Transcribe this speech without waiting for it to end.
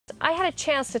I had a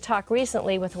chance to talk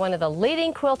recently with one of the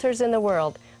leading quilters in the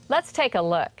world. Let's take a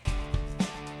look.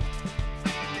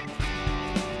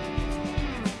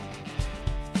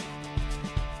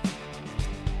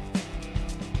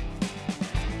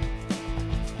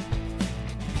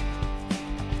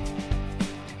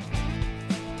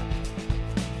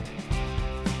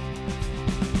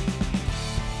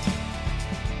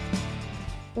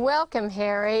 Welcome,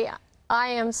 Harry. I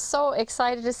am so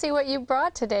excited to see what you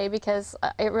brought today because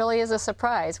it really is a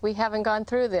surprise. We haven't gone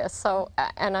through this,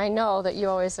 and I know that you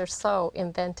always are so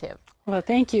inventive. Well,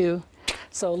 thank you.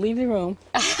 So leave the room.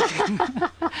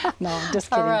 No, just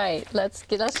kidding. All right, let's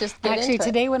just get Actually, into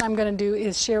today what I'm going to do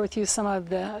is share with you some of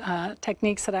the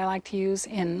techniques that I like to use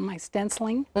in my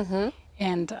stenciling.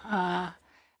 And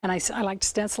I like to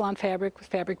stencil on fabric with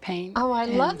fabric paint. Oh, I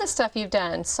love the stuff you've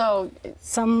done. So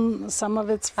some of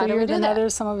it's freer than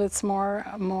others. Some of it's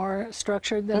more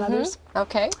structured than others.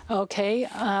 Okay. Okay.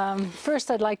 First,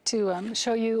 I'd like to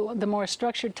show you the more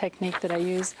structured technique that I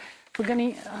use. We're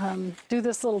going to do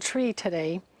this little tree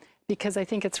today because I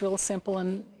think it's real simple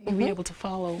and you'll be able to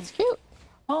follow. It's cute.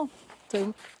 Well, it's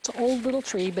an old little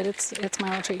tree, but it's my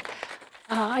little tree.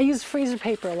 I use freezer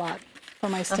paper a lot for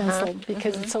my stencil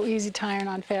because it's so easy to iron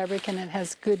on fabric and it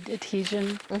has good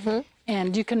adhesion.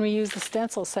 And you can reuse the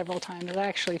stencil several times,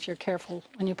 actually, if you're careful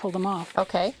when you pull them off.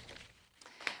 Okay.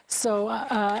 So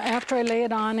after I lay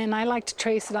it on, and I like to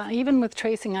trace it on, even with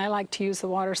tracing, I like to use the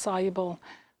water-soluble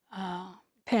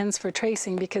pens for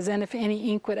tracing because then if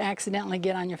any ink would accidentally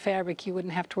get on your fabric, you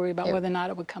wouldn't have to worry about whether or not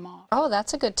it would come off. Oh,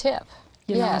 that's a good tip.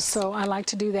 You know, so I like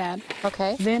to do that.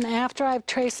 Okay. Then after I've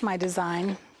traced my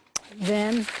design,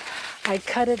 then I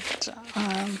cut it.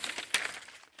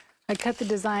 I cut the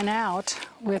design out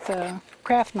with a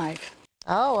craft knife.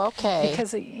 Oh, okay.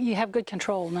 Because you have good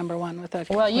control, number one, with a.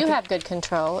 Well, you have good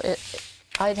control.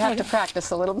 I'd have to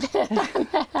practice a little bit on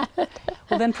that.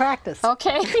 Well, then practice.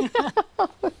 Okay.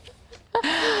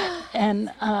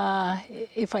 And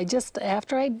if I just,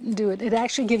 after I do it, it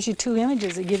actually gives you two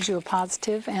images. It gives you a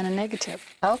positive and a negative.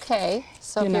 Okay.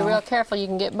 So if you're real careful, you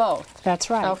can get both. That's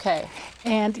right. Okay.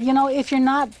 And, you know, if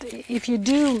you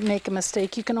do make a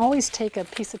mistake, you can always take a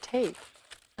piece of tape.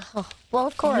 Oh, well,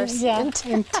 of course. Yeah,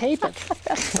 and tape it.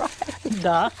 That's right.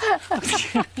 Duh.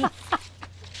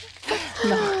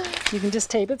 No, you can just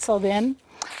tape it. So then,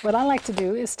 what I like to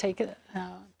do is take it,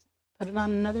 put it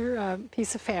on another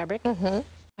piece of fabric.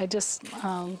 I just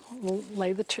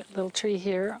lay the little tree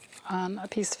here on a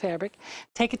piece of fabric,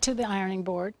 take it to the ironing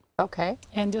board. Okay.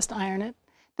 And just iron it.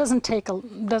 Doesn't take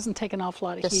an awful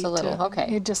lot of heat. Just a little.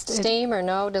 Okay. Steam or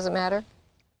no? Doesn't matter.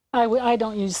 I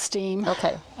don't use steam.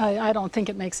 Okay. I don't think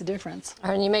it makes a difference.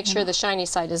 And you make sure the shiny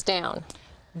side is down.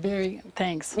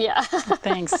 Thanks. Yeah.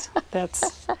 Thanks.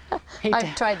 That's.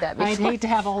 I've tried that before. I'd hate to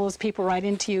have all those people write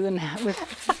into you and with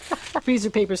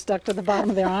freezer paper stuck to the bottom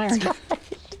of their iron.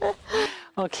 Right.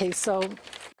 Okay, so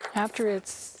after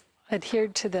it's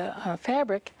adhered to the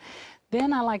fabric,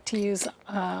 then I like to use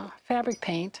fabric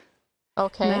paint.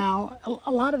 Okay. Now,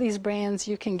 a lot of these brands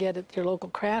you can get at your local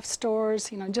craft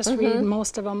stores. You know, just read,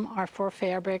 most of them are for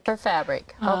fabric. For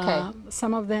fabric. Okay.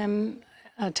 Some of them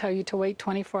tell you to wait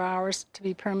 24 hours to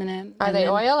be permanent. Are they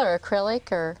oil or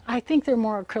acrylic or? I think they're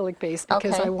more acrylic based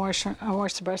because I wash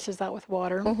the brushes out with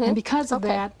water, and because of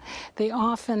that, they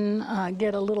often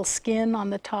get a little skin on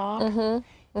the top.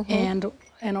 And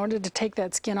in order to take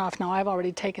that skin off, now I've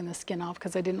already taken the skin off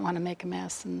because I didn't want to make a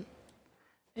mess in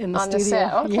the studio. The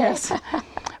set. Okay. Yes,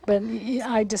 but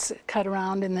I just cut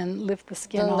around and then lift the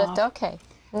skin off. Okay.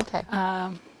 Okay.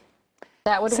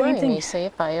 That would worry me, see,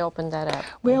 if I opened that up.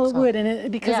 Well, it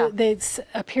would, because they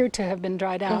appear to have been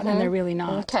dried out, and they're really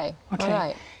not. Okay. All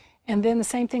right. And then the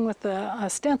same thing with the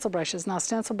stencil brushes. Now,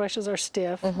 stencil brushes are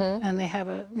stiff, and they have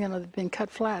they've been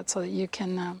cut flat so that you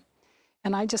can,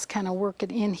 and I just kind of work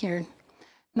it in here.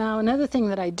 Now, another thing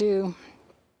that I do,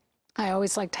 I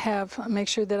always like to make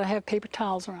sure that I have paper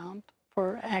towels around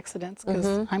for accidents,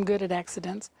 because I'm good at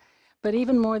accidents. But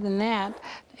even more than that,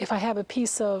 if I have a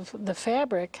piece of the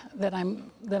fabric that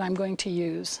I'm going to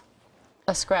use,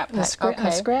 a scrap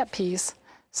piece,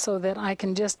 so that I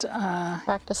can just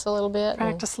practice a little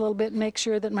bit, make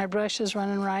sure that my brush is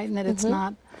running right and that it's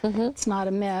not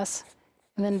a mess,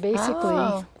 and then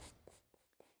basically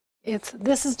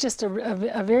this is just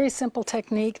a very simple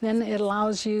technique. Then it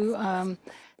allows you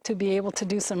to be able to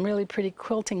do some really pretty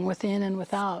quilting within and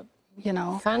without. You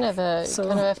know, kind of a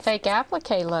fake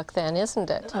applique look, then, isn't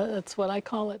it? That's what I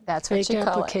call it. That's what you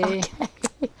call it. Okay.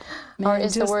 Or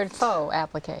is the word faux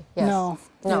applique? Yes.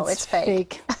 No, it's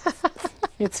fake.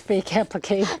 It's fake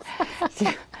applique.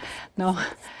 No,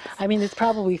 I mean it's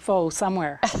probably faux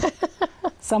somewhere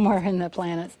in the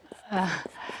planet.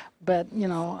 but you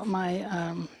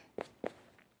know,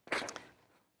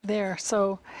 there.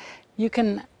 So you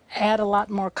can add a lot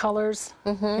more colors,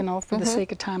 you know, for the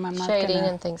sake of time. I'm not going to. Shading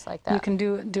and things like that. You can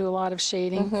do a lot of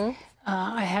shading.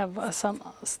 I have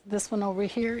this one over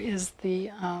here is the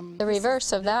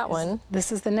reverse of that one.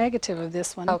 This is the negative of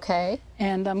this one. Okay.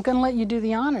 And I'm going to let you do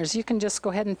the honors. You can just go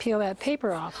ahead and peel that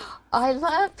paper off. I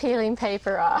love peeling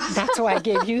paper off. That's why I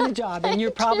gave you the job, and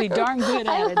you're probably darn good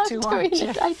at it too, aren't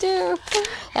you? I do.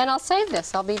 And I'll save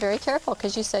this. I'll be very careful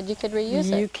because you said you could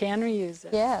reuse it. You can reuse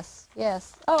it. Yes,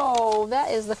 yes. Oh,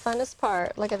 that is the funnest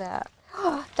part. Look at that.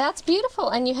 That's beautiful.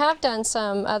 And you have done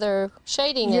some other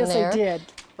shading in there. Yes, I did.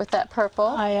 With that purple.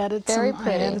 I added very some.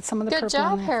 pretty. I added some of the purple. Good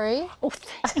job, in there. Harry. Oh,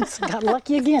 thanks. Got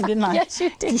lucky again, didn't I? Yes, you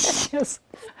did. Yes.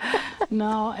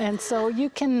 No, and so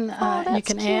you can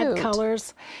add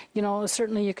colors. You know,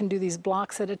 certainly you can do these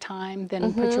blocks at a time,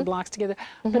 then put your blocks together.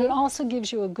 But it also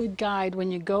gives you a good guide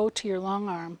when you go to your long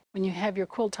arm, when you have your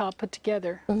quilt top put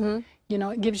together. You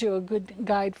know, it gives you a good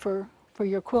guide for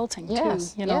your quilting too.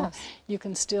 You know, you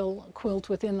can still quilt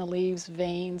within the leaves,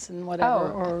 veins, and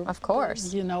whatever. Or of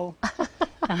course. You know.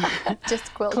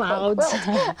 Just quilt, clouds.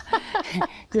 quilt.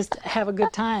 Just have a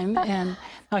good time. And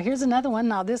now here's another one.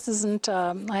 Now this isn't,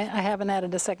 I haven't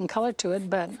added a second color to it,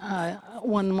 but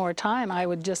one more time I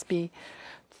would just be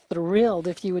thrilled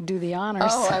if you would do the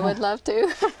honors. Oh, I would love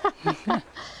to.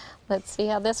 Let's see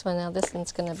how this one, now this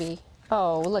one's going to be,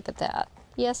 oh, look at that.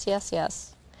 Yes, yes,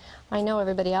 yes. I know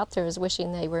everybody out there is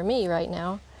wishing they were me right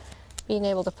now, being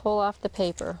able to pull off the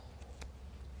paper.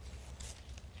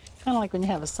 Kind of like when you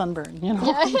have a sunburn, you know?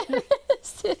 Yeah,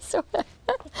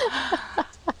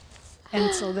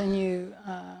 And so then you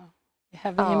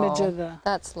have the image of the...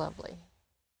 That's lovely.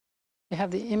 You have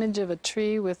the image of a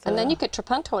tree with And then you could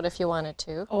trapunto it if you wanted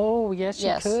to. Oh, yes,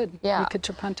 you could. Yeah. You could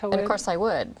trapunto it. And of course I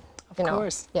would. Of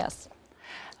course. Yes.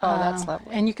 Oh, that's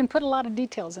lovely. And you can put a lot of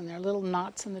details in there, little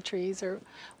knots in the trees or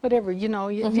whatever. You know,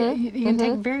 you can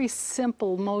take very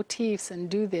simple motifs and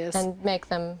do this. And make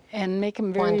them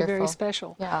very, very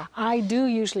special. Yeah. I do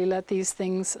usually let these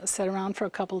things sit around for a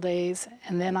couple days,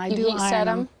 and then I do heat set iron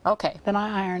them. Okay. Then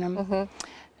I iron them.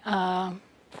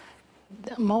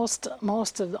 Most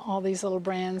of all these little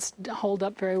brands hold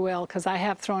up very well because I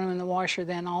have thrown them in the washer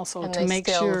then also And to make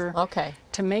sure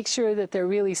to make sure that they're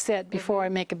really set before I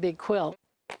make a big quilt.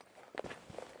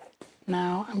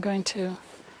 Now I'm going to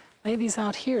lay these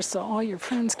out here so all your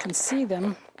friends can see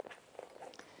them.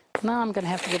 Now I'm going to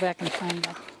have to go back and find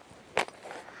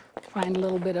a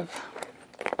little bit of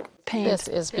paint. This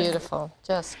is beautiful,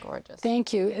 just gorgeous.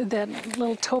 Thank you. That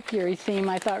little topiary theme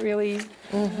I thought really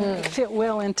fit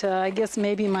well into, I guess,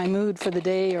 maybe my mood for the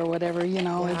day or whatever, you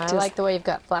know. Yeah, I like the way you've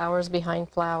got flowers behind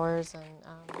flowers, and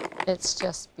it's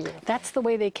just beautiful. That's the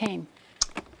way they came.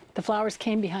 The flowers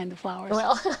came behind the flowers.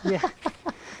 Well, yeah.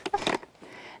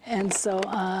 And so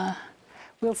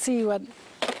we'll see what,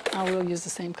 I will use the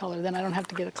same color, then I don't have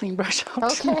to get a clean brush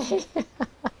out. okay.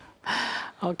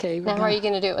 Okay. Now, how are you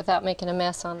going to do it without making a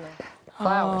mess on the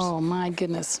flowers? Oh, my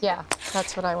goodness. Yeah,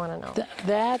 that's what I want to know.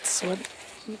 That's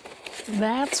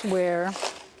where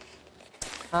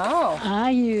I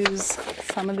use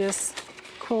some of this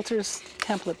Quilters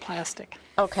template plastic.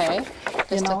 Okay.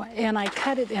 You know, and I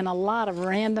cut it in a lot of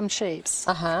random shapes.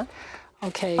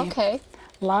 Okay. Okay.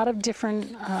 A lot of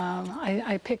different,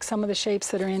 I pick some of the shapes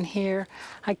that are in here.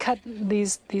 I cut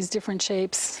these different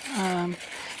shapes.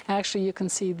 Actually, you can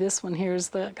see this one here is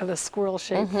the squirrel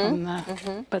shape from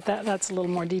the, but that's a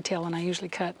little more detail than I usually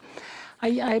cut.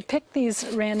 I pick these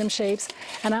random shapes,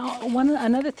 and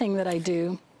another thing that I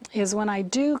do is when I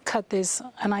do cut this,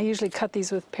 and I usually cut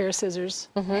these with a pair of scissors,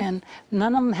 and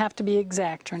none of them have to be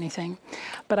exact or anything,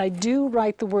 but I do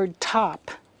write the word top.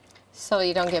 So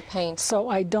you don't get paint. So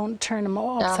I don't turn them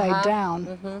upside down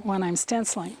when I'm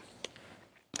stenciling.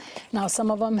 Now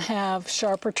some of them have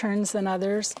sharper turns than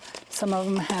others. Some of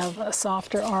them have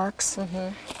softer arcs,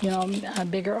 you know,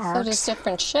 bigger arcs. So just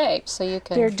different shapes, so you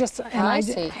can. They're just,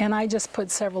 and I I just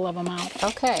put several of them out.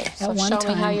 Okay, so show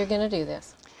me how you're going to do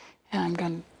this. And I'm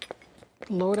going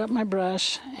to load up my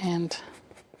brush, and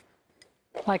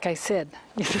like I said,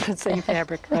 use the same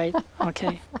fabric, right?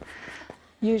 Okay.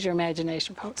 Use your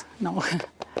imagination, folks. No.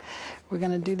 We're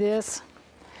going to do this.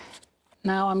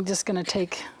 Now I'm just going to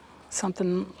take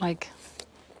something like,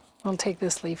 I'll take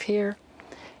this leaf here.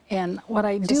 And what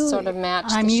I do, sort of match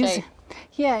the shape.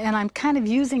 Yeah, and I'm kind of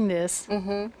using this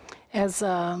as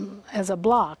a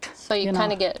block. So you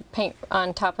kind of get paint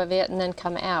on top of it and then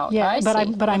come out. Yeah,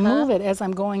 but I move it as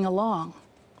I'm going along.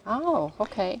 Oh,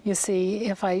 okay. You see,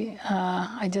 if I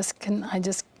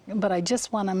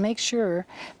just want to make sure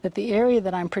that the area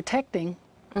that I'm protecting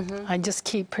I just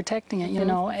keep protecting it, you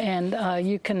know, and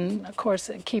you can, of course,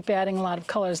 keep adding a lot of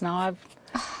colors. Now I've,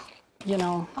 you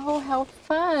know. Oh, how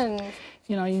fun.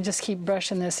 You know, you just keep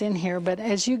brushing this in here, but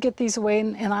as you get these away,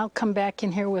 and I'll come back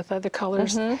in here with other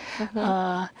colors,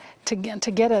 to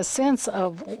get a sense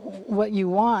of what you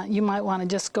want, you might want to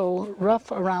just go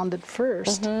rough around it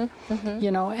first,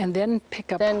 you know, and then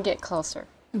pick up. Then get closer.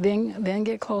 Then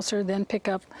get closer, then pick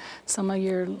up some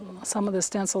of the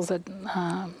stencils that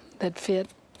that fit,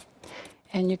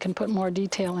 and you can put more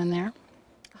detail in there.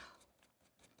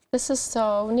 This is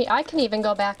so neat. I can even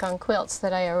go back on quilts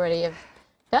that I already have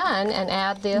done and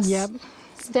add this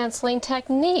stenciling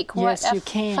technique. Yes, what you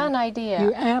can. Fun idea.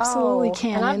 You absolutely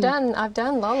can. And I've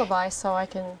done lullaby, so I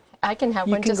can have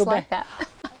one just like that.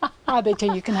 I bet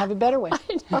you can have a better way.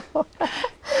 I know.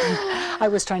 I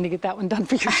was trying to get that one done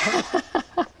for you.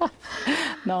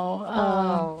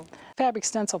 No. Fabric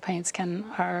stencil paints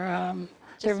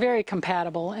they're very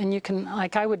compatible, and you can,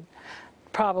 like, I would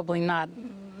probably not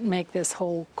make this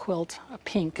whole quilt a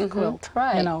pink quilt.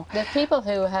 Right. You know. The people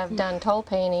who have done toll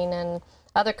painting and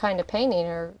other kind of painting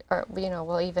are you know,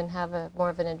 will even have more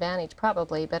of an advantage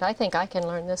probably, but I think I can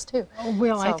learn this too.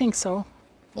 Well, I think so.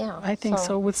 Yeah. I think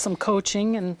so, with some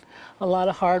coaching and a lot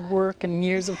of hard work and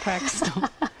years of practice.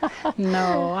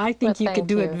 No, I think you could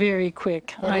do it very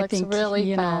quick. It looks really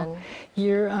you fun.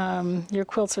 know, your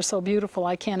quilts are so beautiful.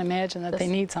 I can't imagine that they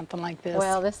need something like this.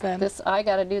 Well, I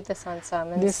got to do this on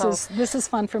some. And this is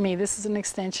fun for me. This is an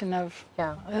extension of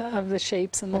the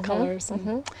shapes and the colors.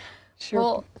 And sure.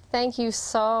 Well, thank you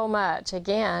so much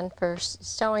again for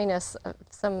showing us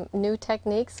some new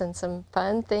techniques and some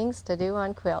fun things to do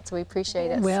on quilts. We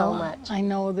appreciate it so much. I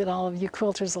know that all of you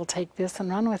quilters will take this and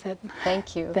run with it.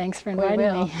 Thank you. Thanks for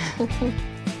inviting me.